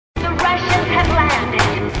has landed.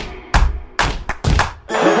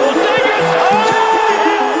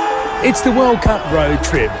 It's the World Cup road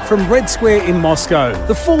trip from Red Square in Moscow,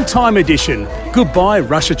 the full-time edition. Goodbye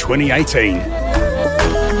Russia 2018.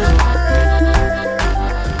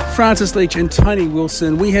 Francis Leach and Tony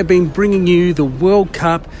Wilson, we have been bringing you the World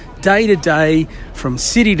Cup day to day, from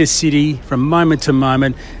city to city, from moment to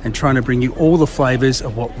moment, and trying to bring you all the flavours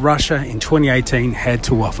of what Russia in 2018 had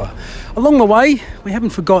to offer. Along the way, we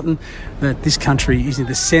haven't forgotten that this country is in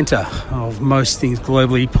the centre of most things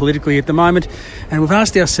globally, politically at the moment, and we've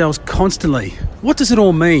asked ourselves constantly, what does it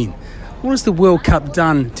all mean? What has the World Cup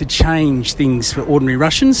done to change things for ordinary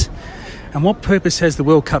Russians? And what purpose has the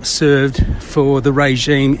World Cup served for the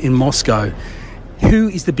regime in Moscow? Who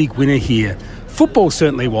is the big winner here? Football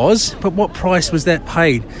certainly was, but what price was that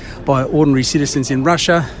paid by ordinary citizens in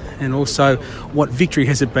Russia? And also, what victory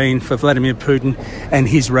has it been for Vladimir Putin and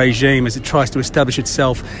his regime as it tries to establish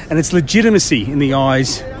itself and its legitimacy in the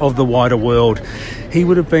eyes of the wider world? He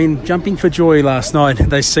would have been jumping for joy last night,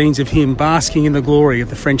 those scenes of him basking in the glory of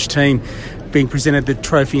the French team being presented the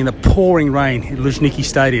trophy in the pouring rain at Luzhniki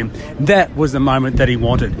Stadium. That was the moment that he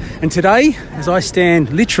wanted. And today, as I stand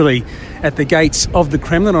literally at the gates of the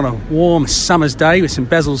Kremlin on a warm summer's day with St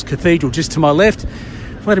Basil's Cathedral just to my left,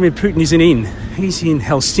 Vladimir Putin isn't in. He's in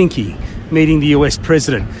Helsinki meeting the US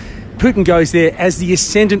President. Putin goes there as the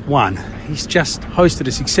ascendant one. He's just hosted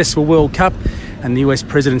a successful World Cup, and the US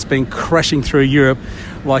President's been crashing through Europe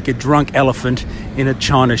like a drunk elephant in a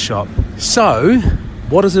china shop. So,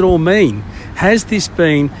 what does it all mean? Has this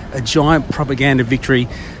been a giant propaganda victory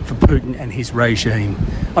for Putin and his regime?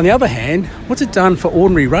 On the other hand, what's it done for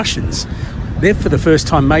ordinary Russians? They've, for the first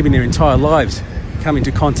time maybe in their entire lives, come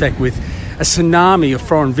into contact with a tsunami of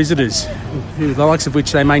foreign visitors, the likes of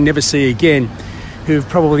which they may never see again, who've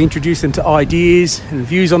probably introduced them to ideas and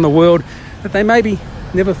views on the world that they maybe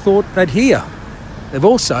never thought they'd hear. They've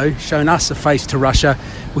also shown us a face to Russia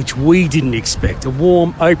which we didn't expect. A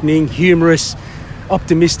warm, opening, humorous,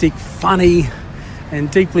 optimistic, funny and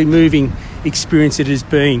deeply moving experience it has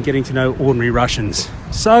been getting to know ordinary Russians.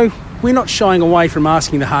 So we're not shying away from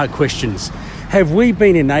asking the hard questions. Have we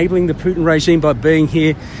been enabling the Putin regime by being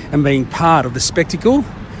here and being part of the spectacle?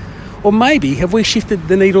 Or maybe have we shifted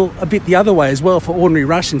the needle a bit the other way as well for ordinary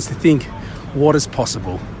Russians to think, what is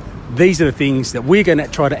possible? These are the things that we're going to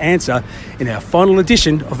try to answer in our final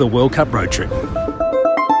edition of the World Cup Road Trip.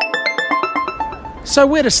 So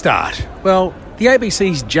where to start? Well, the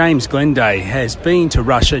ABC's James Glenday has been to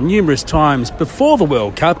Russia numerous times before the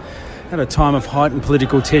World Cup at a time of heightened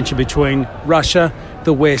political tension between Russia,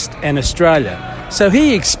 the West and Australia. So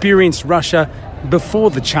he experienced Russia before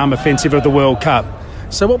the charm offensive of the World Cup.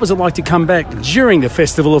 So what was it like to come back during the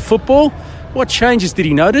Festival of Football? What changes did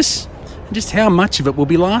he notice? And just how much of it will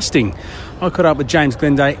be lasting? I caught up with James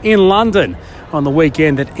Glenday in London on the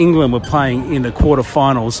weekend that England were playing in the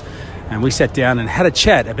quarterfinals, and we sat down and had a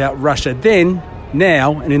chat about Russia then,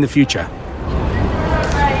 now and in the future.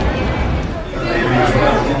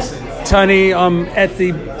 Tony, I'm at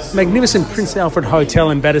the magnificent Prince Alfred Hotel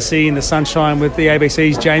in Battersea in the sunshine with the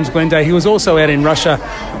ABC's James Glenday. He was also out in Russia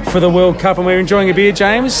for the World Cup, and we're enjoying a beer.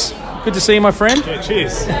 James, good to see you, my friend. Yeah,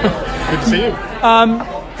 cheers. Good to see you.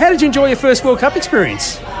 How did you enjoy your first World Cup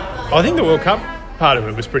experience? I think the World Cup part of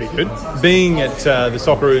it was pretty good. Being at the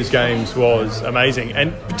Socceroos games was amazing,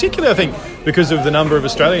 and particularly I think because of the number of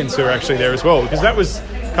Australians who were actually there as well, because that was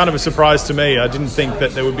kind of a surprise to me. I didn't think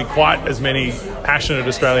that there would be quite as many passionate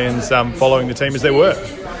Australians following the team as there were.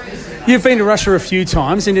 You've been to Russia a few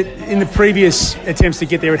times, and in the previous attempts to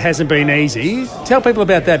get there, it hasn't been easy. Tell people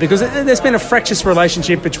about that, because there's been a fractious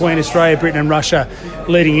relationship between Australia, Britain and Russia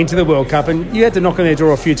leading into the World Cup, and you had to knock on their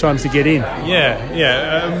door a few times to get in.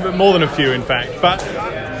 Yeah, more than a few, in fact. But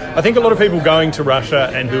I think a lot of people going to Russia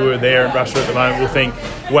and who are there in Russia at the moment will think,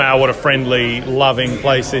 wow, what a friendly, loving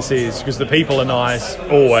place this is, because the people are nice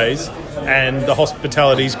always, and the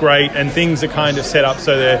hospitality's great, and things are kind of set up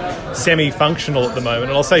so they're semi-functional at the moment.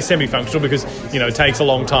 And I'll say semi-functional because, it takes a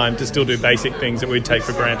long time to still do basic things that we'd take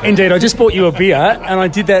for granted. Indeed, I just bought you a beer, and I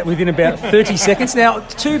did that within about 30 seconds. Now,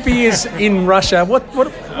 2 beers in Russia, what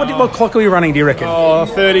clock are we running, do you reckon?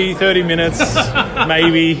 30 minutes,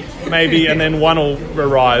 maybe, and then one will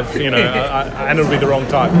arrive, and it'll be the wrong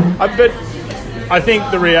time. But I think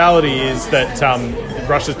the reality is that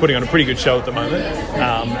Russia's putting on a pretty good show at the moment,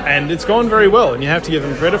 and it's gone very well, and you have to give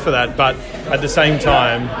them credit for that. But at the same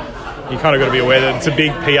time, you kind of got to be aware that it's a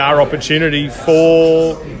big PR opportunity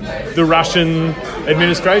for the Russian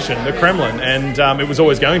administration, the Kremlin, and it was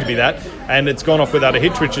always going to be that, and it's gone off without a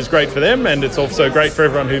hitch, which is great for them, and it's also great for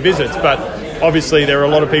everyone who visits. But obviously there are a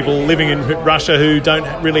lot of people living in Russia who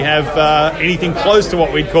don't really have anything close to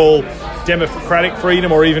what we'd call democratic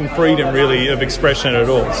freedom or even freedom, really, of expression at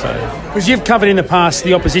all. So, because you've covered in the past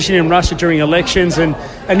the opposition in Russia during elections, and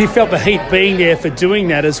you felt the heat being there for doing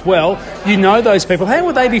that as well. You know those people. How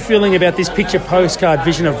would they be feeling about this picture postcard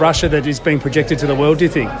vision of Russia that is being projected to the world, do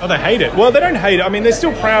you think? Oh, they hate it. Well, they don't hate it. I mean, they're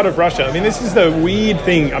still proud of Russia. I mean, this is the weird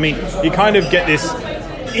thing. I mean, you kind of get this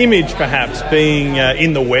image, perhaps, being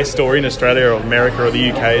in the West or in Australia or America or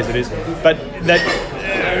the UK as it is, but that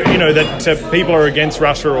that people are against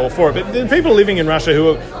Russia or for it. But there are people living in Russia who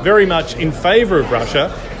are very much in favour of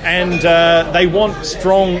Russia, and they want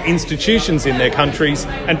strong institutions in their countries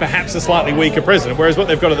and perhaps a slightly weaker president, whereas what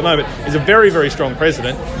they've got at the moment is a very, very strong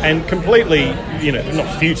president and completely,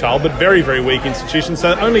 not futile, but very, very weak institutions.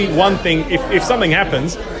 So only one thing, if something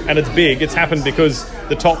happens and it's big, it's happened because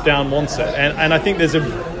the top down wants it. And I think there's a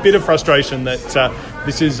bit of frustration that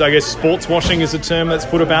this is, I guess, sports washing is a term that's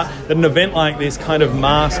put about, that an event like this kind of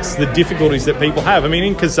masks the difficulties that people have. I mean,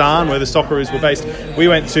 in Kazan, where the Socceroos were based, we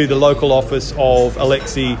went to the local office of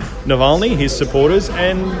Alexei Navalny, his supporters,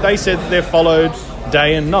 and they said they're followed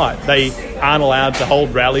day and night. They aren't allowed to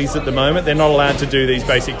hold rallies at the moment. They're not allowed to do these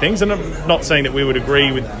basic things. And I'm not saying that we would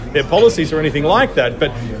agree with their policies or anything like that,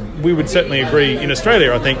 but we would certainly agree in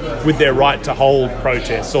Australia, I think, with their right to hold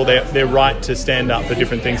protests or their right to stand up for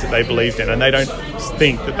different things that they believed in. And they don't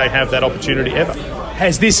think that they have that opportunity ever.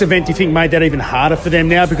 Has this event, do you think, made that even harder for them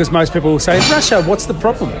now? Because most people will say, Russia, what's the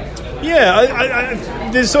problem? Yeah,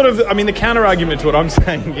 there's sort of, the counter-argument to what I'm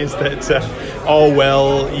saying is that,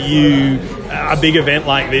 a big event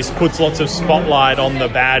like this puts lots of spotlight on the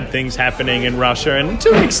bad things happening in Russia, and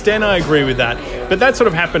to an extent I agree with that. But that sort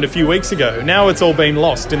of happened a few weeks ago. Now it's all been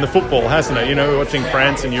lost in the football, hasn't it? We're watching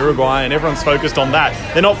France and Uruguay, and everyone's focused on that.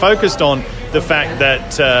 They're not focused on the fact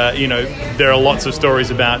that, there are lots of stories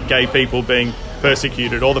about gay people being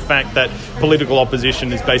persecuted, or the fact that political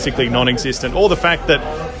opposition is basically non-existent, or the fact that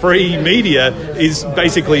free media is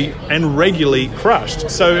basically and regularly crushed.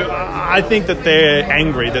 So I think that they're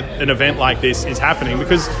angry that an event like this is happening,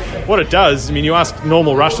 because what it does, you ask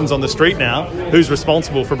normal Russians on the street now who's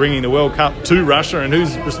responsible for bringing the World Cup to Russia and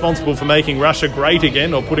who's responsible for making Russia great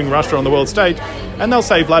again or putting Russia on the world stage, and they'll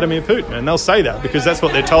say Vladimir Putin, and they'll say that because that's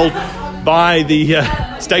what they're told by the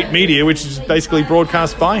state media, which is basically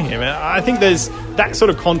broadcast by him. I think there's that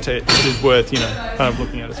sort of content that is worth, kind of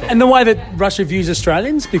looking at as well. And the way that Russia views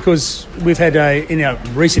Australians, because we've had in our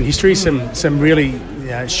recent history some really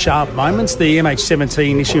sharp moments. The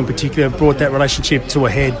MH17 issue in particular brought that relationship to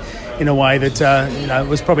a head in a way that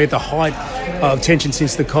was probably at the height of tension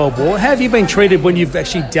since the Cold War. How have you been treated when you've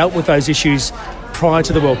actually dealt with those issues prior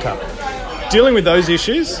to the World Cup? Dealing with those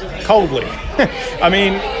issues coldly.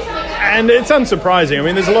 And it's unsurprising.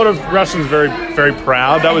 There's a lot of Russians very, very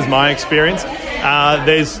proud. That was my experience.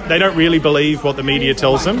 They don't really believe what the media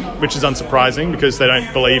tells them, which is unsurprising because they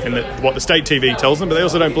don't believe in what the state TV tells them, but they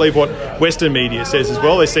also don't believe what Western media says as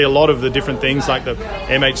well. They see a lot of the different things like the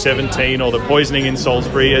MH17 or the poisoning in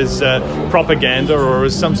Salisbury as propaganda or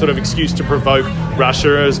as some sort of excuse to provoke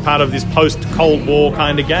Russia as part of this post-Cold War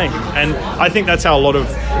kind of game. And I think that's how a lot of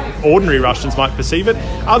ordinary Russians might perceive it.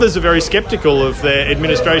 Others are very sceptical of their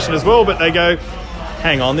administration as well, but they go,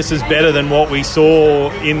 hang on, this is better than what we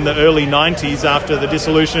saw in the early 90s after the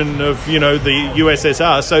dissolution of, the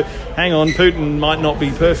USSR. So hang on, Putin might not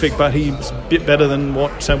be perfect, but he's a bit better than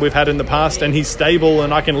what we've had in the past, and he's stable,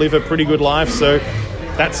 and I can live a pretty good life. So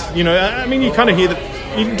that's, you kind of hear that.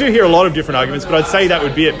 You do hear a lot of different arguments, but I'd say that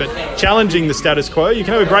would be it. But challenging the status quo, you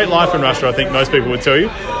can have a great life in Russia, I think most people would tell you,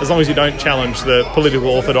 as long as you don't challenge the political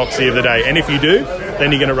orthodoxy of the day. And if you do,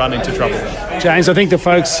 then you're going to run into trouble. James, I think the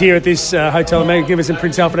folks here at this Hotel Magnificus in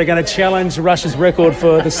Prince Alfred are going to challenge Russia's record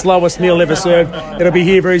for the slowest meal ever served. It'll be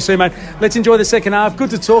here very soon, mate. Let's enjoy the second half. Good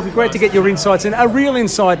to talk. Great to get your insights and a real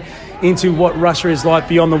insight into what Russia is like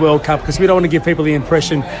beyond the World Cup, because we don't want to give people the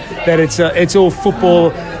impression that it's all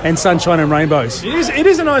football and sunshine and rainbows. It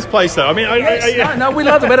is a nice place, though. No, we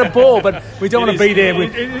love the better ball, but we don't want to be there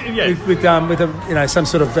with some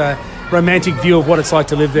sort of romantic view of what it's like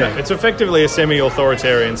to live there. It's effectively a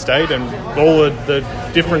semi-authoritarian state, and all the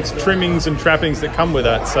different trimmings and trappings that come with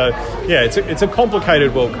that. So, yeah, it's a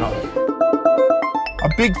complicated World Cup. A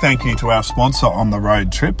big thank you to our sponsor on the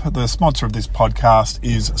road trip. The sponsor of this podcast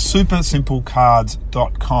is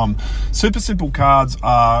SuperSimpleCards.com. Super Simple Cards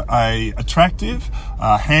are a attractive,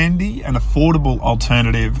 handy and affordable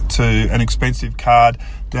alternative to an expensive card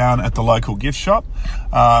down at the local gift shop.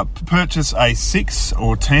 Purchase a 6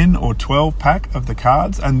 or 10 or 12 pack of the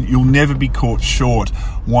cards and you'll never be caught short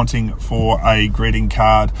wanting for a greeting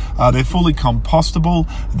card. They're fully compostable.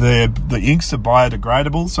 The inks are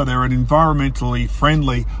biodegradable, so they're an environmentally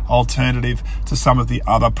friendly alternative to some of the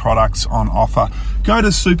other products on offer. Go to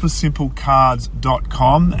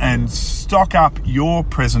supersimplecards.com and stock up your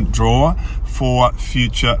present drawer for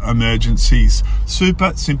future emergencies.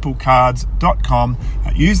 Supersimplecards.com.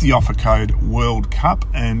 Use the offer code World Cup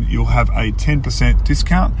and you'll have a 10%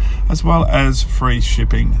 discount as well as free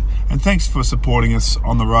shipping. And thanks for supporting us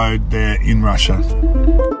on the road there in Russia.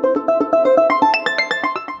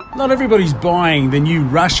 Not everybody's buying the new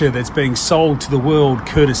Russia that's being sold to the world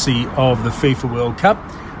courtesy of the FIFA World Cup.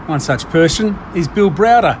 One such person is Bill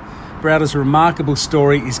Browder. Browder's remarkable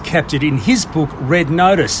story is captured in his book Red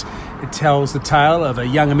Notice. It tells the tale of a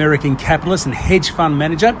young American capitalist and hedge fund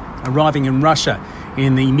manager arriving in Russia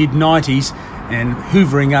in the mid-90s and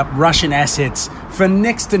hoovering up Russian assets for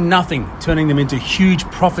next to nothing, turning them into huge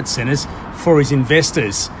profit centres for his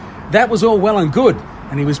investors. That was all well and good,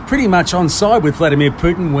 and he was pretty much on side with Vladimir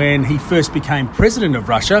Putin when he first became president of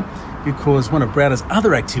Russia, because one of Browder's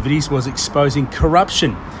other activities was exposing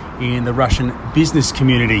corruption in the Russian business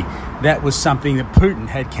community. That was something that Putin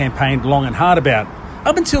had campaigned long and hard about,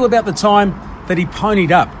 up until about the time that he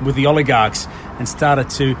ponied up with the oligarchs and started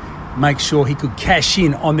to make sure he could cash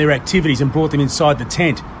in on their activities and brought them inside the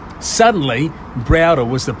tent. Suddenly, Browder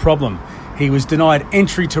was the problem. He was denied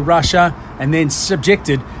entry to Russia and then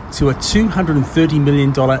subjected to a $230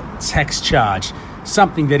 million tax charge,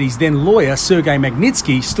 something that his then lawyer, Sergei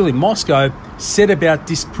Magnitsky, still in Moscow, set about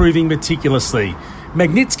disproving meticulously.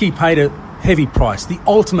 Magnitsky paid a heavy price, the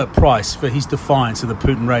ultimate price for his defiance of the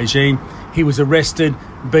Putin regime. He was arrested,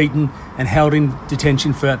 beaten, and held in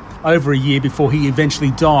detention for over a year before he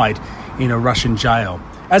eventually died in a Russian jail.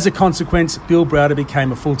 As a consequence, Bill Browder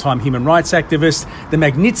became a full-time human rights activist. The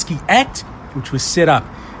Magnitsky Act, which was set up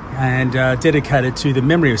and dedicated to the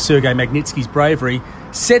memory of Sergei Magnitsky's bravery,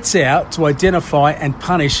 sets out to identify and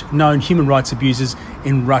punish known human rights abusers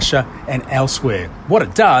in Russia and elsewhere. What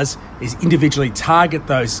it does is individually target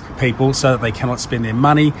those people so that they cannot spend their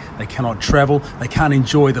money, they cannot travel, they can't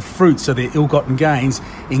enjoy the fruits of their ill-gotten gains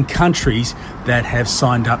in countries that have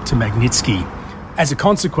signed up to Magnitsky. As a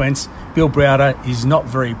consequence, Bill Browder is not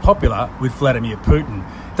very popular with Vladimir Putin.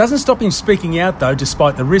 Doesn't stop him speaking out, though,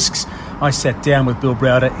 despite the risks. I sat down with Bill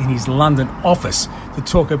Browder in his London office to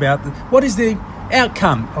talk about what is the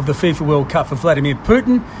outcome of the FIFA World Cup for Vladimir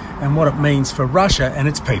Putin and what it means for Russia and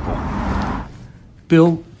its people.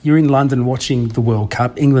 Bill, you're in London watching the World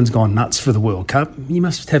Cup. England's gone nuts for the World Cup. You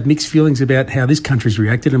must have mixed feelings about how this country's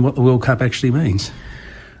reacted and what the World Cup actually means.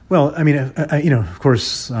 Well, I mean, of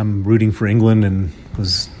course, I'm rooting for England and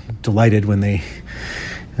was delighted when they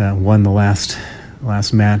won the last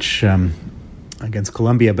match against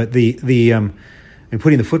Colombia. But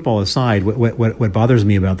putting the football aside, what bothers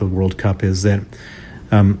me about the World Cup is that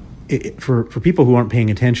for people who aren't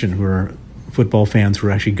paying attention, who are football fans who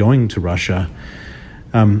are actually going to Russia,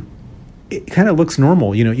 it kind of looks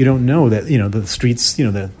normal. You don't know that, the streets,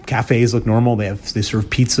 the cafes look normal. They serve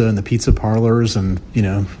pizza in the pizza parlors, and,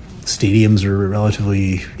 stadiums are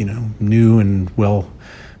relatively, new and well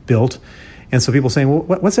built. And so people saying, well,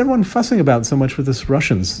 what's everyone fussing about so much with this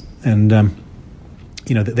Russians? And,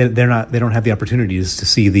 they don't have the opportunities to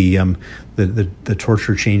see the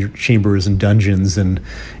torture chambers and dungeons and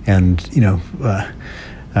the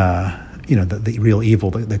real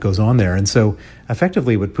evil that goes on there. And so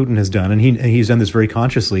effectively what Putin has done, and he's done this very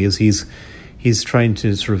consciously, is he's trying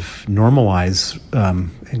to sort of normalize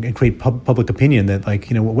and create public opinion that,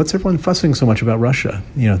 what's everyone fussing so much about Russia?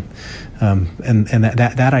 And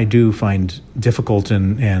that I do find difficult,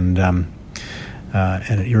 and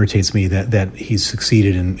it irritates me that he's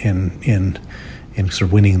succeeded in sort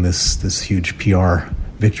of winning this huge PR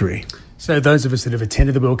victory. So those of us that have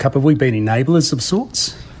attended the World Cup, have we been enablers of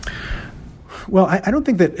sorts? Well, I don't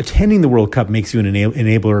think that attending the World Cup makes you an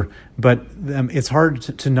enabler, but it's hard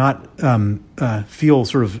to not feel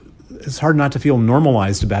it's hard not to feel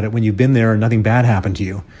normalized about it when you've been there and nothing bad happened to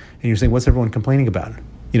you. And you're saying, what's everyone complaining about?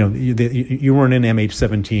 You weren't in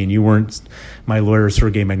MH17. You weren't my lawyer,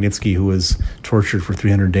 Sergei Magnitsky, who was tortured for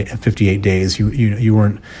 358 days. You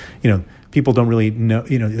weren't, people don't really know,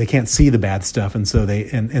 they can't see the bad stuff. And so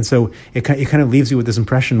so it kind of leaves you with this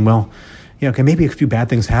impression, well, okay, maybe a few bad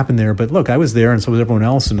things happened there, but look, I was there and so was everyone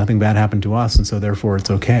else, and nothing bad happened to us, and so therefore it's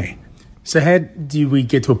okay. So how do we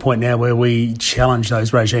get to a point now where we challenge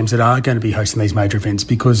those regimes that are going to be hosting these major events?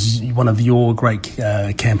 Because one of your great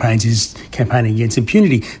campaigns is campaigning against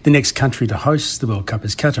impunity. The next country to host the World Cup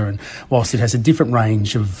is Qatar, and whilst it has a different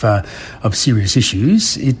range of serious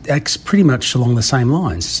issues, it acts pretty much along the same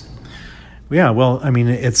lines. Yeah, well, I mean,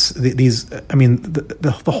 it's these. I mean,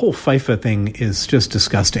 the whole FIFA thing is just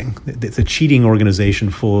disgusting. It's a cheating organization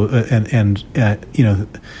full, and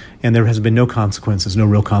there has been no consequences, no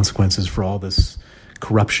real consequences for all this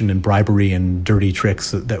corruption and bribery and dirty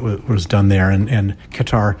tricks that was done there. And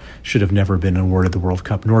Qatar should have never been awarded the World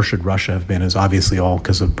Cup, nor should Russia have been, as obviously all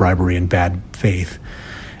because of bribery and bad faith.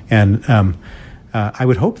 And I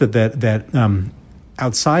would hope that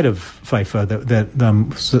outside of FIFA,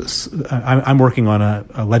 I'm working on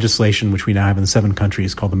a legislation which we now have in 7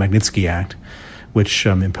 countries called the Magnitsky Act, which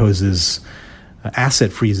imposes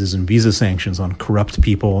asset freezes and visa sanctions on corrupt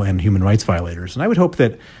people and human rights violators. And I would hope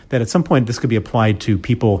that at some point this could be applied to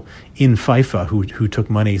people in FIFA who took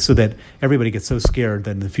money, so that everybody gets so scared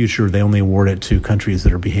that in the future they only award it to countries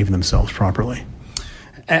that are behaving themselves properly.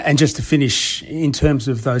 And just to finish, in terms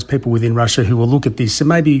of those people within Russia who will look at this and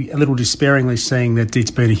maybe a little despairingly seeing that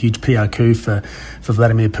it's been a huge PR coup for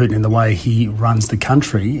Vladimir Putin in the way he runs the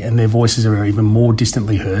country, and their voices are even more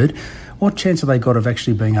distantly heard, what chance have they got of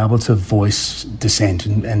actually being able to voice dissent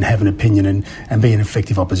and have an opinion and be an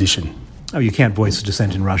effective opposition? Oh, you can't voice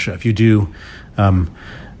dissent in Russia. If you do,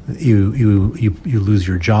 you lose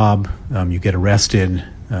your job, you get arrested,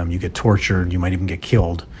 you get tortured, you might even get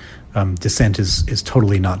killed. Dissent is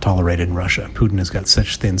totally not tolerated in Russia. Putin has got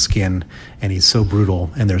such thin skin, and he's so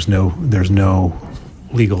brutal, and there's no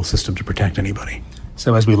legal system to protect anybody.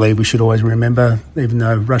 So as we leave, we should always remember, even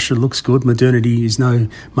though Russia looks good, modernity is no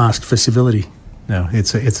mask for civility. No,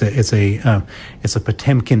 it's a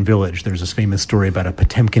Potemkin village. There's this famous story about a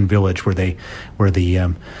Potemkin village where the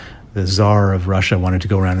Tsar of Russia wanted to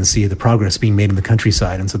go around and see the progress being made in the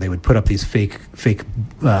countryside, and so they would put up these fake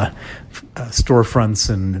storefronts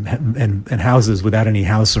and houses without any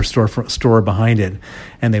house or store behind it,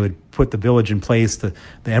 and they would put the village in place. The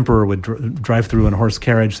emperor would drive through in a horse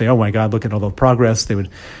carriage, say, "Oh my God, look at all the progress." They would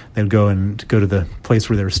go to the place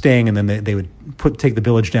where they were staying, and then they would take the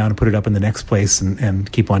village down and put it up in the next place, and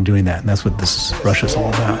keep on doing that. And that's what Russia's all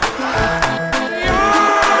about.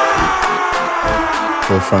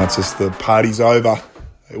 Well, Francis, the party's over.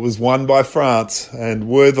 It was won by France, and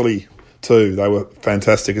worthily too. They were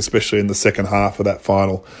fantastic, especially in the second half of that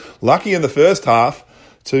final. Lucky in the first half,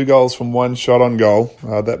 2 goals from 1 shot on goal.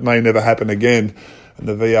 That may never happen again. And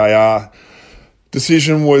the VAR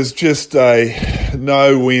decision was just a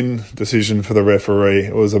no-win decision for the referee.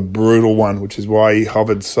 It was a brutal one, which is why he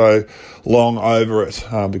hovered so long over it,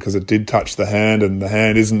 because it did touch the hand, and the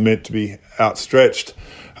hand isn't meant to be outstretched.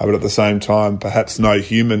 But at the same time, perhaps no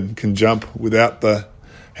human can jump without the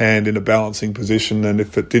hand in a balancing position. And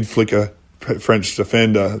if it did flick a French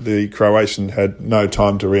defender, the Croatian had no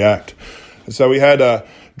time to react. And so we had a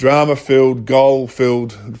drama-filled,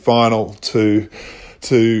 goal-filled final to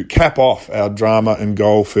cap off our drama and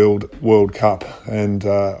goal-filled World Cup. And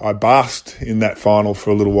I basked in that final for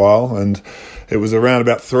a little while, and it was around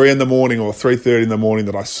about 3 in the morning or 3:30 in the morning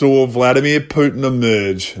that I saw Vladimir Putin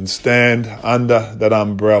emerge and stand under that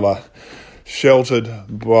umbrella, sheltered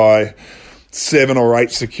by 7 or 8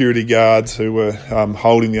 security guards who were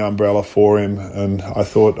holding the umbrella for him. And I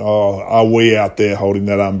thought, are we out there holding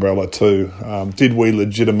that umbrella too? Did we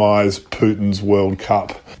legitimise Putin's World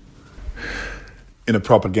Cup? In a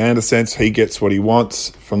propaganda sense, he gets what he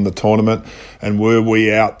wants from the tournament, and were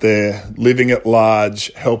we out there living at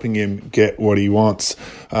large, helping him get what he wants?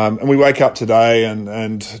 And we wake up today,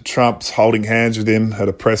 and Trump's holding hands with him at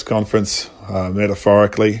a press conference,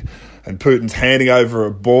 metaphorically, and Putin's handing over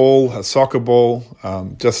a soccer ball,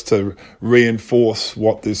 just to reinforce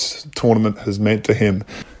what this tournament has meant to him.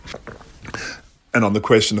 And on the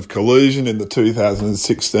question of collusion in the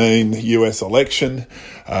 2016 US election,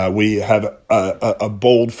 we have a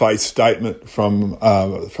bald-faced statement from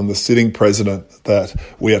the sitting president that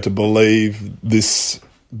we are to believe this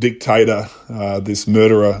dictator, this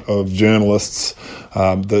murderer of journalists,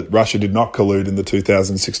 that Russia did not collude in the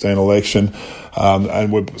 2016 election,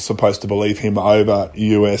 and we're supposed to believe him over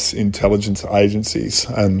US intelligence agencies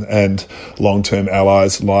and long-term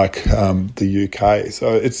allies like the UK.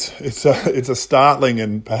 So it's a startling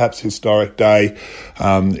and perhaps historic day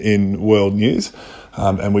in world news,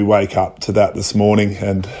 and we wake up to that this morning,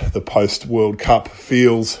 and the post-World Cup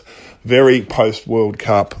feels very post-World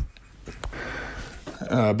Cup.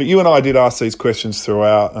 But you and I did ask these questions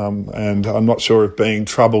throughout, and I'm not sure if being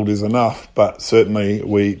troubled is enough, but certainly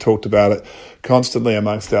we talked about it constantly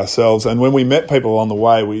amongst ourselves. And when we met people on the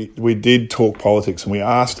way, we did talk politics, and we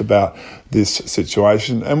asked about this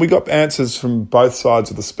situation, and we got answers from both sides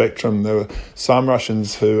of the spectrum. There were some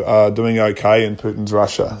Russians who are doing okay in Putin's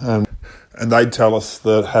Russia, and they'd tell us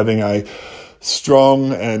that having a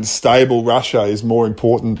strong and stable Russia is more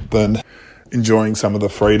important than enjoying some of the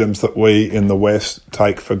freedoms that we in the West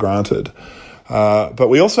take for granted. But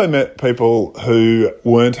we also met people who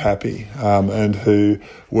weren't happy and who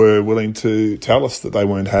were willing to tell us that they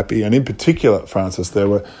weren't happy. And in particular, Francis, there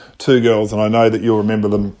were two girls, and I know that you'll remember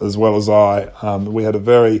them as well as I. We had a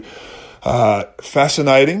very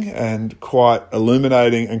fascinating and quite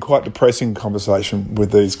illuminating and quite depressing conversation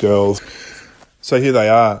with these girls. So here they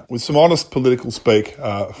are, with some honest political speak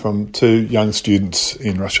from two young students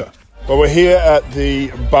in Russia. Well, we're here at the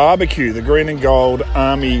barbecue, the Green and Gold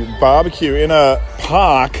Army barbecue in a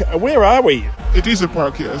park. Where are we? It is a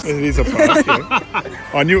park, yes. It is a park, yeah.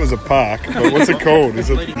 I knew it was a park, but what's it called? Is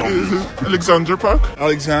it Alexandra Park?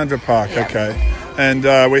 Alexandra Park, okay. And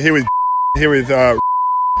we're here with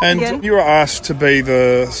and you were asked to be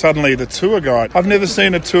suddenly the tour guide. I've never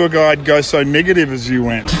seen a tour guide go so negative as you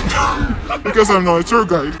went. Because I'm not a tour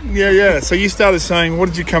guide. Yeah. So you started saying, what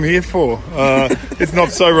did you come here for? It's not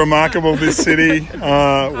so remarkable, this city.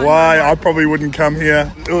 Why? I probably wouldn't come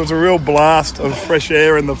here. It was a real blast of fresh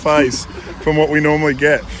air in the face from what we normally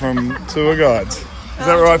get from tour guides. Is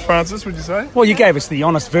that right, Francis, would you say? Well, you gave us the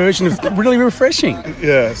honest version of really refreshing.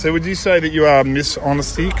 Yeah, so would you say that you are Miss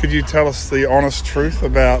Honesty? Could you tell us the honest truth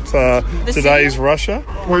about today's Russia?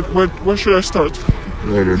 Where should I start? I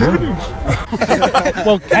don't know.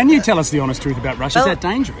 Well, can you tell us the honest truth about Russia? Is that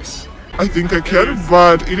dangerous? I think I can,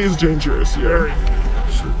 but it is dangerous, yeah.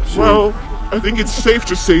 Well, I think it's safe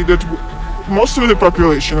to say that most of the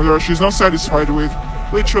population of Russia is not satisfied with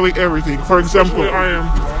literally everything. For example, I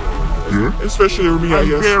am... Especially me,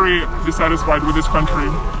 I'm very dissatisfied with this country.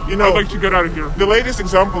 You know, I'd like to get out of here. The latest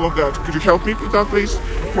example of that, could you help me with that, please?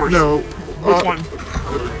 Of course. No. Which one?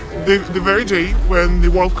 The very day when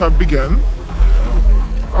the World Cup began,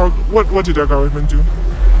 what did our government do?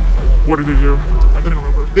 What did they do? I don't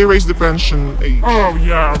remember. They raised the pension age. Oh,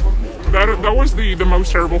 yeah. That was the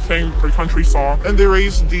most terrible thing our country saw. And they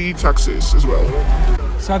raised the taxes as well.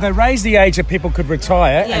 So they raised the age that people could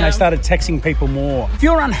retire and they started taxing people more. If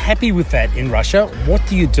you're unhappy with that in Russia, what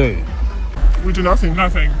do you do? We do nothing.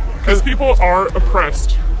 Nothing. Because people are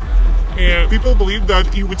oppressed. And people believe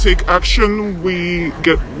that if we take action, we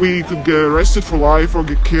could get arrested for life or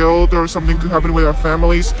get killed or something could happen with our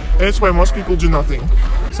families. And that's why most people do nothing.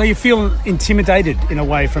 So you feel intimidated in a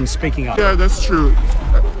way from speaking up? Yeah, that's true.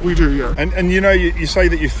 We do, yeah. And you know, you say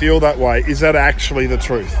that you feel that way. Is that actually the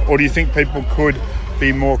truth? Or do you think people could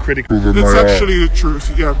be more critical? That's actually the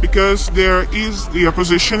truth, yeah, because there is the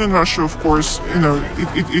opposition in Russia, of course, you know,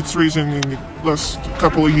 it's risen in the last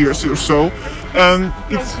couple of years or so, and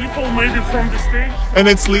it's people maybe from the state, and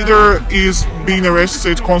its leader is being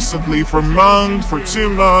arrested constantly for a month, for 2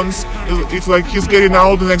 months. It's like he's getting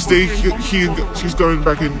out the next day, he's going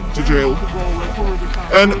back into jail.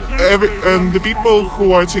 And the people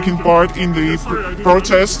who are taking part in the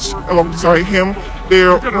protests alongside him, they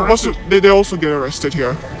also get arrested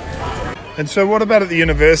here. And so what about at the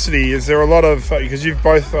university? Is there a lot of, because you've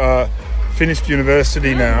both finished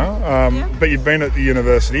university now, but you've been at the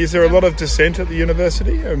university, is there a lot of dissent at the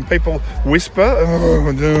university and people whisper?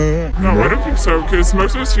 No, I don't think so, because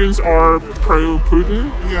most of the students are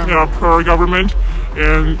pro-Putin, pro-government,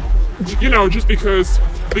 and you know, just because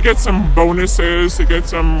they get some bonuses, they get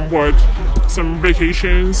some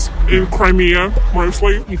vacations in Crimea,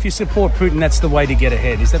 mostly. If you support Putin, that's the way to get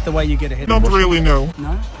ahead. Is that the way you get ahead? Not really, no.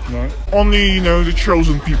 No? Only, the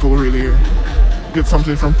chosen people really get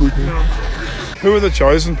something from Putin. No. Who are the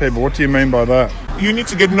chosen people? What do you mean by that? You need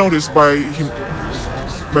to get noticed by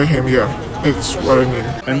him, yeah. That's what I mean.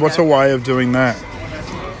 And what's a way of doing that?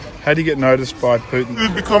 How do you get noticed by Putin? You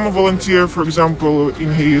become a volunteer, for example,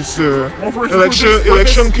 in his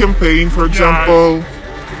election campaign, for example,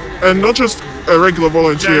 and not just a regular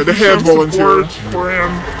volunteer, the head volunteer. For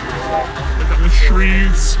him, like on the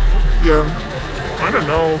streets. Yeah. I don't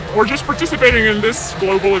know. Or just participating in this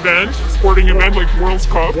global event, sporting event like World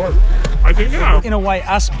Cup. I think, yeah. In a way,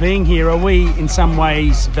 us being here, are we in some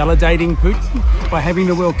ways validating Putin by having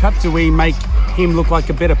the World Cup? Do we make him look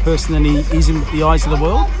like a better person than he is in the eyes of the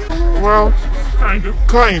world? Well, kind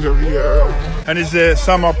of, yeah. And is there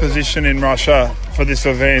some opposition in Russia for this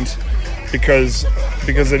event because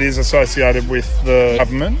it is associated with the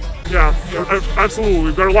government? Yeah,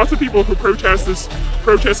 absolutely. There are lots of people who protested this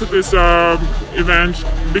event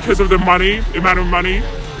because of the amount of money.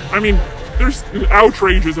 I mean, there's an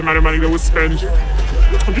outrageous amount of money that was spent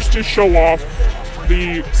just to show off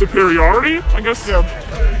the superiority, I guess. Yeah,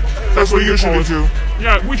 that's what we usually do.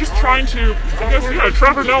 Yeah, we're just trying to,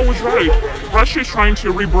 Trevor Noah was right. Russia is trying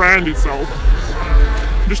to rebrand itself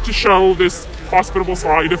just to show this hospitable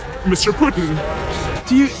side of Mr. Putin.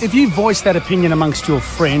 If you voice that opinion amongst your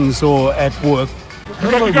friends or at work,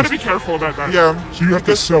 You got to be careful about that. Yeah. So you have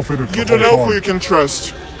to self-edit. You don't know who you can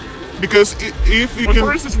trust. Because if you But can...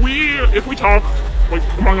 for instance, if we talk like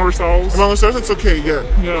among ourselves, it's okay, yeah.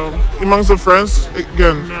 yeah, Amongst the friends,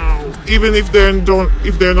 again, no. even if they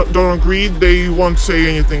don't agree, they won't say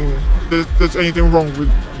anything. There's anything wrong with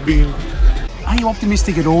being... Are you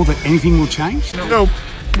optimistic at all that anything will change? No.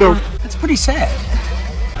 That's pretty sad.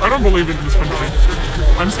 I don't believe in this country.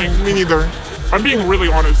 I'm saying Me neither. I'm being really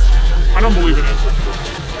honest. I don't believe in it.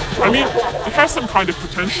 I mean, it has some kind of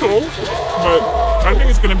potential, but I think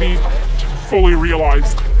it's going to be fully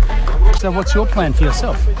realized. So what's your plan for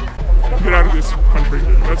yourself? Get out of this country.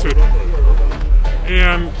 That's it.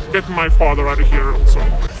 And get my father out of here also.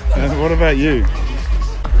 What about you?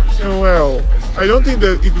 Well, I don't think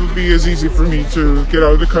that it would be as easy for me to get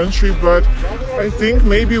out of the country, but I think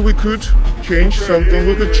maybe we could change something.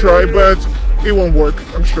 We could try, but it won't work.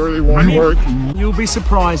 I'm sure it won't work. You'll be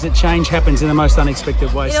surprised that change happens in the most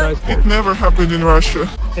unexpected way. So It never happened in Russia.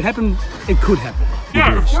 it could happen.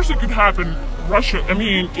 Yeah, of course it could happen. Russia, I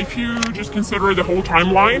mean, if you just consider the whole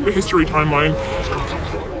timeline, the history timeline,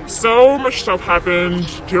 so much stuff happened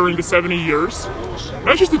during the 70 years.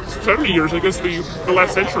 Not just the 70 years, I guess the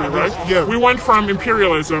last century, right? Yeah. We went from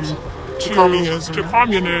imperialism to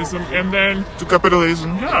communism, and then, To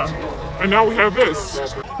capitalism. yeah, and now we have this.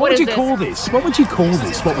 What would you call this? What would you call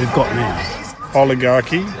this, what we've got now?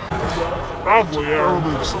 Oligarchy. Probably,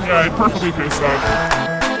 yeah. Yeah, it perfectly fits that.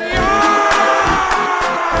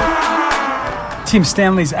 Tim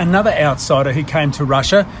Stanley's another outsider who came to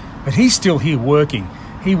Russia, but he's still here working.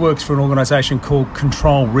 He works for an organisation called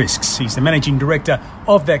Control Risks. He's the managing director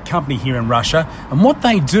of that company here in Russia. And what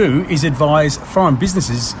they do is advise foreign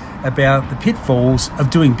businesses about the pitfalls of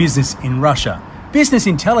doing business in Russia. Business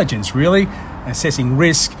intelligence, really, assessing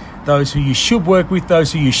risk, those who you should work with,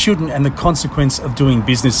 those who you shouldn't, and the consequence of doing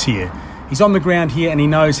business here. He's on the ground here and he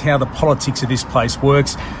knows how the politics of this place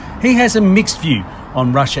works. He has a mixed view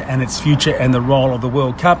on Russia and its future and the role of the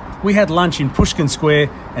World Cup. We had lunch in Pushkin Square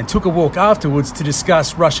and took a walk afterwards to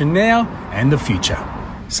discuss Russia now and the future.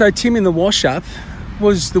 So, Tim, in the wash-up,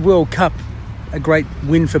 was the World Cup a great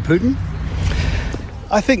win for Putin?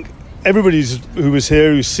 I think everybody who was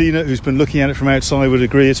here, who's seen it, who's been looking at it from outside would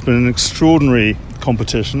agree it's been an extraordinary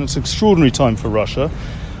competition. It's an extraordinary time for Russia.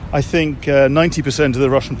 I think 90% of the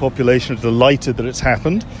Russian population are delighted that it's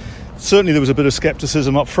happened. Certainly there was a bit of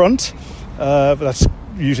scepticism up front, but that's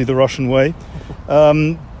usually the Russian way.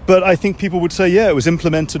 But I think people would say, yeah, it was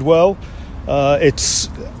implemented well. It's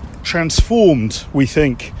transformed, we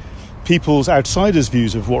think, people's outsiders'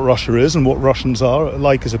 views of what Russia is and what Russians are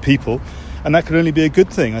like as a people. And that could only be a good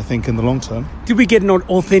thing, I think, in the long term. Did we get an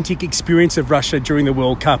authentic experience of Russia during the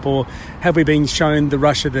World Cup, or have we been shown the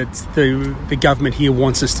Russia that the government here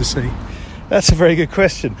wants us to see? That's a very good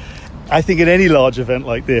question. I think in any large event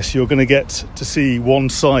like this, you're going to get to see one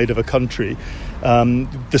side of a country.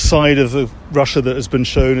 The side of Russia that has been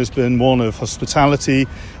shown has been one of hospitality,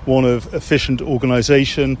 one of efficient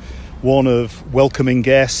organisation, one of welcoming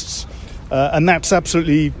guests. And that's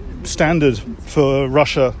absolutely standard for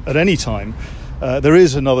Russia at any time. There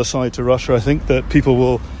is another side to Russia, I think, that people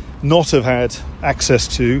will not have had access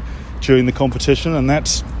to during the competition, and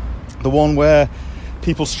that's the one where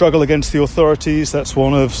people struggle against the authorities. That's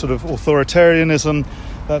one of sort of authoritarianism.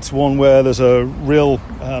 That's one where there's a real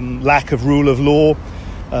lack of rule of law.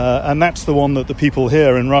 And that's the one that the people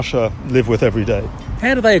here in Russia live with every day.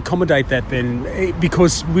 How do they accommodate that then?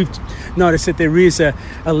 Because we've noticed that there is a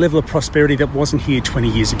level of prosperity that wasn't here 20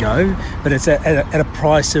 years ago, but it's at a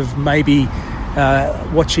price of maybe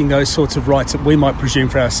watching those sorts of rights that we might presume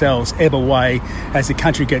for ourselves ebb away as the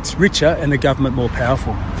country gets richer and the government more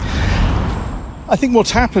powerful. I think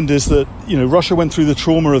what's happened is that, Russia went through the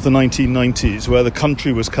trauma of the 1990s where the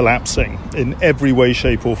country was collapsing in every way,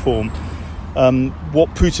 shape or form. What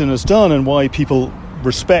Putin has done and why people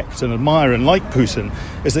respect and admire and like Putin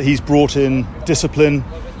is that he's brought in discipline.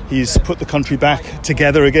 He's put the country back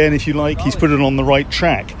together again, if you like. He's put it on the right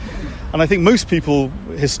track. And I think most people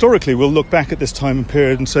historically will look back at this time and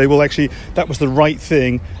period and say, well, actually, that was the right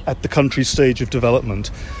thing at the country's stage of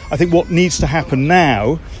development. I think what needs to happen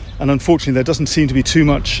now, and unfortunately there doesn't seem to be too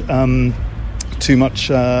much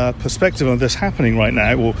perspective on this happening right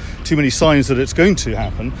now, or too many signs that it's going to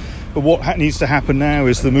happen. But what needs to happen now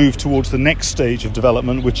is the move towards the next stage of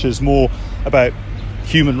development, which is more about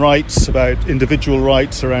human rights, about individual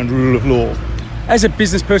rights, around rule of law. As a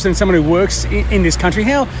business person and someone who works in this country,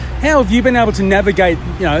 how have you been able to navigate,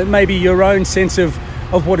 maybe your own sense of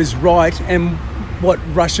what is right and what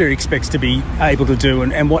Russia expects to be able to do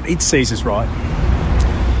and what it sees as right?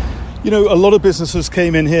 A lot of businesses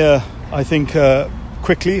came in here, I think,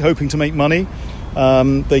 quickly, hoping to make money.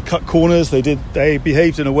 They cut corners. They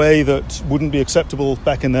behaved in a way that wouldn't be acceptable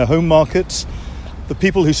back in their home markets. The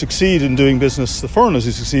people who succeed in doing business, the foreigners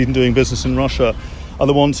who succeed in doing business in Russia, are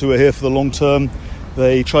the ones who are here for the long term.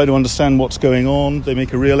 They try to understand what's going on. They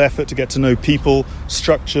make a real effort to get to know people,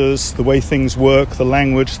 structures, the way things work, the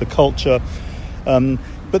language, the culture.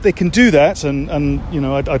 But they can do that, and you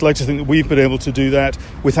know, I'd like to think that we've been able to do that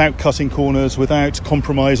without cutting corners, without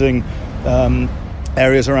compromising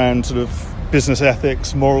areas around sort of business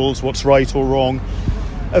ethics, morals, what's right or wrong.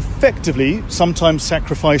 Effectively, sometimes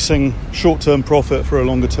sacrificing short-term profit for a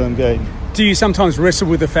longer-term gain. Do you sometimes wrestle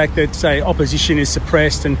with the fact that, say, opposition is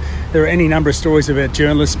suppressed, and there are any number of stories about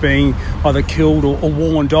journalists being either killed or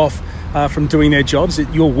warned off from doing their jobs,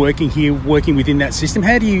 that you're working here, working within that system?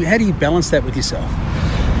 How do you balance that with yourself?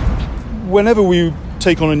 Whenever we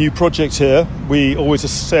take on a new project here, we always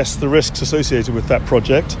assess the risks associated with that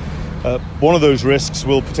project. One of those risks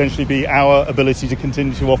will potentially be our ability to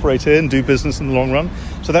continue to operate here and do business in the long run.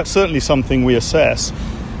 So that's certainly something we assess.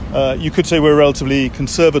 You could say we're relatively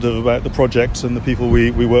conservative about the projects and the people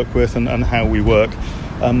we work with and how we work.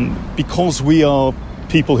 Because we are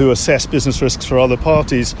people who assess business risks for other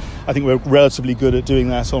parties, I think we're relatively good at doing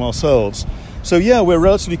that on ourselves. So yeah, we're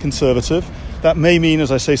relatively conservative. That may mean,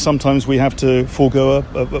 as I say, sometimes we have to forego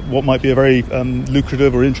what might be a very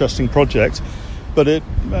lucrative or interesting project. But we've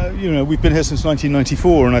been here since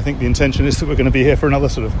 1994, and I think the intention is that we're going to be here for another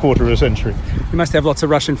sort of quarter of a century. You must have lots of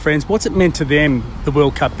Russian friends. What's it meant to them, the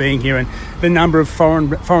World Cup being here, and the number of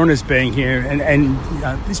foreigners being here? And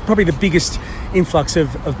this is probably the biggest influx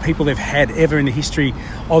of people they've had ever in the history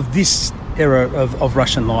of this era of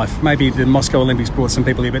Russian life. Maybe the Moscow Olympics brought some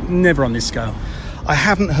people here, but never on this scale. I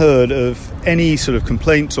haven't heard of any sort of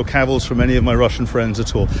complaints or cavils from any of my Russian friends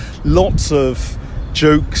at all. Lots of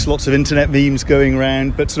jokes, lots of internet memes going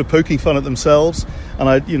around, but sort of poking fun at themselves.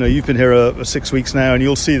 And you've been here 6 weeks now, and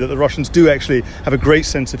you'll see that the Russians do actually have a great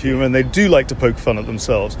sense of humour, and they do like to poke fun at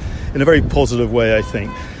themselves in a very positive way, I think.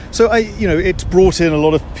 So it's brought in a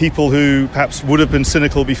lot of people who perhaps would have been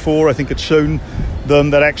cynical before. I think it's shown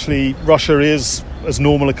them that actually Russia is as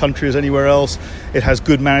normal a country as anywhere else. It has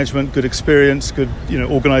good management, good experience, good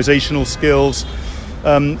organisational skills,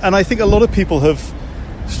 and I think a lot of people have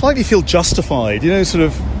slightly feel justified,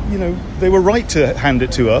 they were right to hand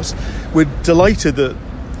it to us. We're delighted that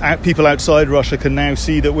people outside Russia can now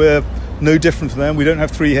see that we're no different from them. We don't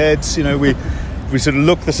have three heads, we sort of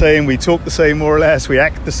look the same, we talk the same more or less, we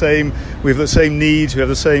act the same, we have the same needs, we have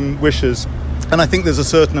the same wishes. And I think there's a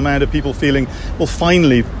certain amount of people feeling, well,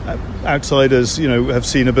 finally, outsiders, have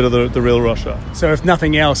seen a bit of the real Russia. So if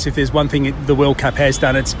nothing else, if there's one thing the World Cup has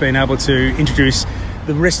done, it's been able to introduce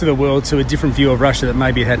the rest of the world to a different view of Russia that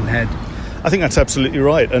maybe it hadn't had. I think that's absolutely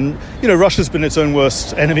right. And, Russia's been its own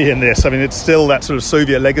worst enemy in this. I mean, it's still that sort of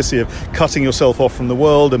Soviet legacy of cutting yourself off from the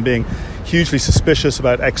world and being hugely suspicious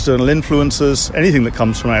about external influences, anything that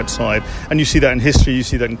comes from outside. And you see that in history, you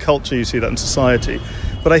see that in culture, you see that in society.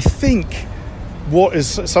 But I think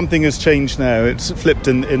something has changed now. It's flipped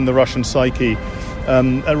in the Russian psyche.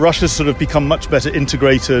 And Russia's sort of become much better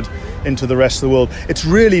integrated into the rest of the world. It's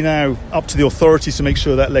really now up to the authorities to make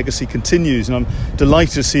sure that legacy continues. And I'm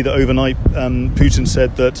delighted to see that overnight Putin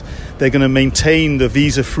said that they're going to maintain the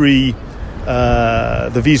visa-free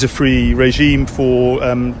regime for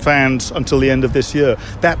fans until the end of this year.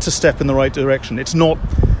 That's a step in the right direction. It's not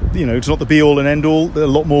the be-all and end-all. A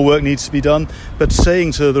lot more work needs to be done. But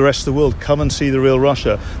saying to the rest of the world, come and see the real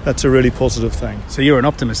Russia, that's a really positive thing. So you're an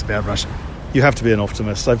optimist about Russia? You have to be an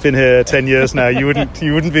optimist. I've been here 10 years now. You wouldn't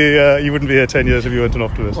be here 10 years if you weren't an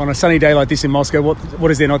optimist. On a sunny day like this in Moscow,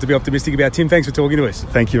 what is there not to be optimistic about? Tim, thanks for talking to us.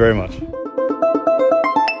 Thank you very much.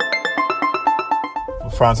 Well,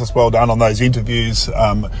 Francis, well done on those interviews.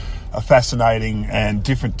 A fascinating and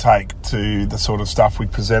different take to the sort of stuff we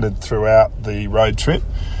presented throughout the road trip.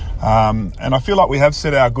 And I feel like we have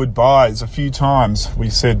said our goodbyes a few times. We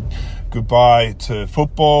said goodbye to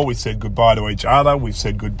football, we said goodbye to each other, we've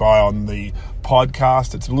said goodbye on the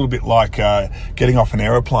podcast. It's a little bit like getting off an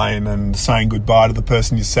aeroplane and saying goodbye to the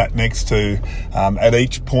person you sat next to at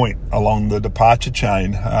each point along the departure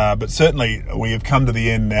chain. But certainly we have come to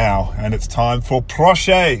the end now, and it's time for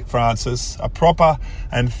Proshche, Francis, a proper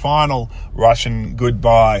and final Russian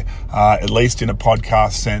goodbye, at least in a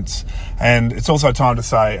podcast sense. And it's also time to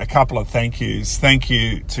say a couple of thank yous. Thank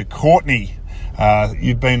you to Courtney.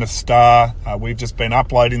 You've been a star. We've just been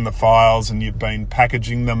uploading the files, and you've been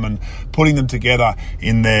packaging them and putting them together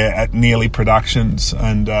in there at Nearly Productions,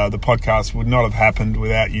 and the podcast would not have happened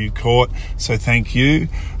without you, Court. So thank you.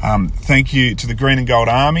 Thank you to the Green and Gold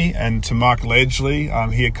Army and to Michael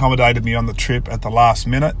Edgley. He accommodated me on the trip at the last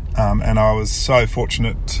minute, and I was so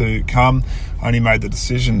fortunate to come. only made the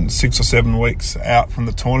decision 6 or 7 weeks out from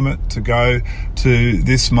the tournament to go to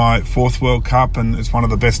this, my 4th World Cup, and it's one of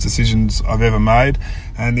the best decisions I've ever made.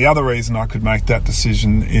 And the other reason I could make that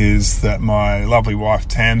decision is that my lovely wife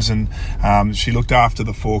Tamsin, she looked after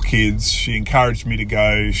the 4 kids. She encouraged me to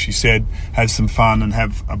go. She said, have some fun and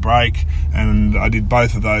have a break, and I did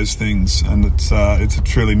both of those things, and it's a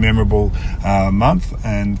truly memorable month.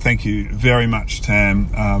 And thank you very much,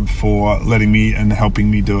 Tam, for letting me and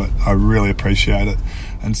helping me do it. I really appreciate it.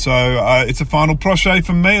 And so it's a final proche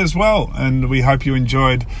from me as well, and we hope you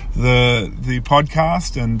enjoyed the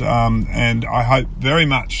podcast, and I hope very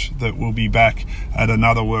much that we'll be back at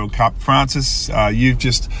another World Cup. Francis, you've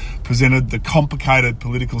just presented the complicated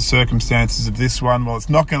political circumstances of this one. Well, it's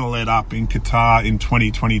not going to let up in Qatar in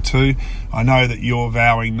 2022. I know that you're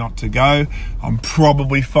vowing not to go. I'm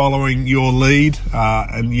probably following your lead,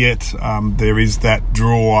 and yet there is that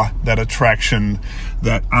draw, that attraction,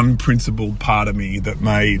 that unprincipled part of me that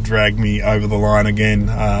may drag me over the line again.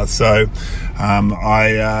 So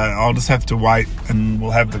I'll just have to wait, and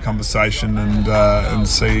we'll have the conversation and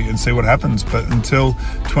see what happens. But until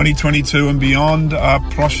 2022 and beyond,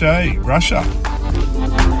 proche, Russia.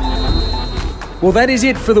 Well, that is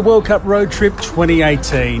it for the World Cup Road Trip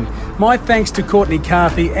 2018. My thanks to Courtney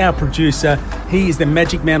Carthy, our producer. He is the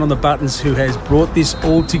magic man on the buttons who has brought this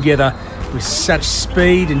all together with such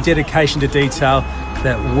speed and dedication to detail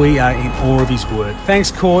that we are in awe of his work.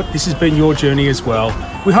 Thanks, Court. This has been your journey as well.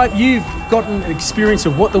 We hope you've gotten an experience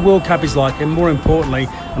of what the World Cup is like, and more importantly,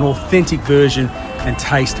 an authentic version and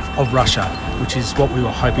taste of Russia, which is what we were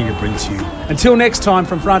hoping to bring to you. Until next time,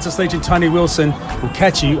 from Francis Leach and Tony Wilson, we'll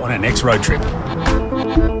catch you on our next road trip.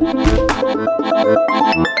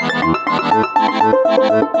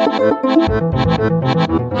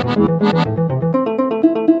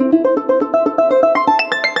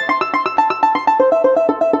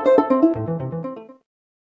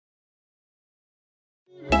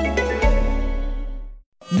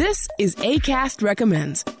 This is Acast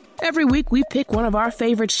Recommends. Every week we pick one of our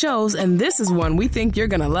favorite shows, and this is one we think you're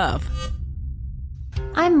gonna love.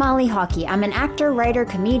 I'm Molly Hockey. I'm an actor, writer,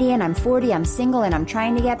 comedian. I'm 40, I'm single, and I'm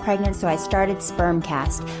trying to get pregnant, so I started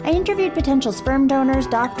Spermcast. I interviewed potential sperm donors,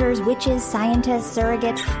 doctors, witches, scientists,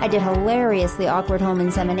 surrogates. I did hilariously awkward home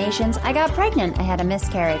inseminations. I got pregnant. I had a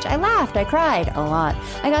miscarriage. I laughed. I cried. A lot.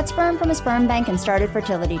 I got sperm from a sperm bank and started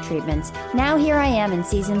fertility treatments. Now here I am in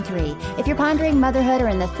season 3. If you're pondering motherhood or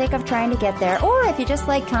in the thick of trying to get there, or if you just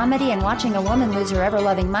like comedy and watching a woman lose her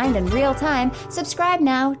ever-loving mind in real time, subscribe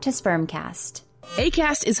now to Spermcast.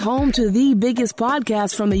 Acast is home to the biggest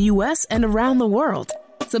podcasts from the U.S. and around the world.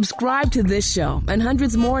 Subscribe to this show and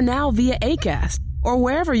hundreds more now via Acast or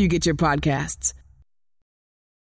wherever you get your podcasts.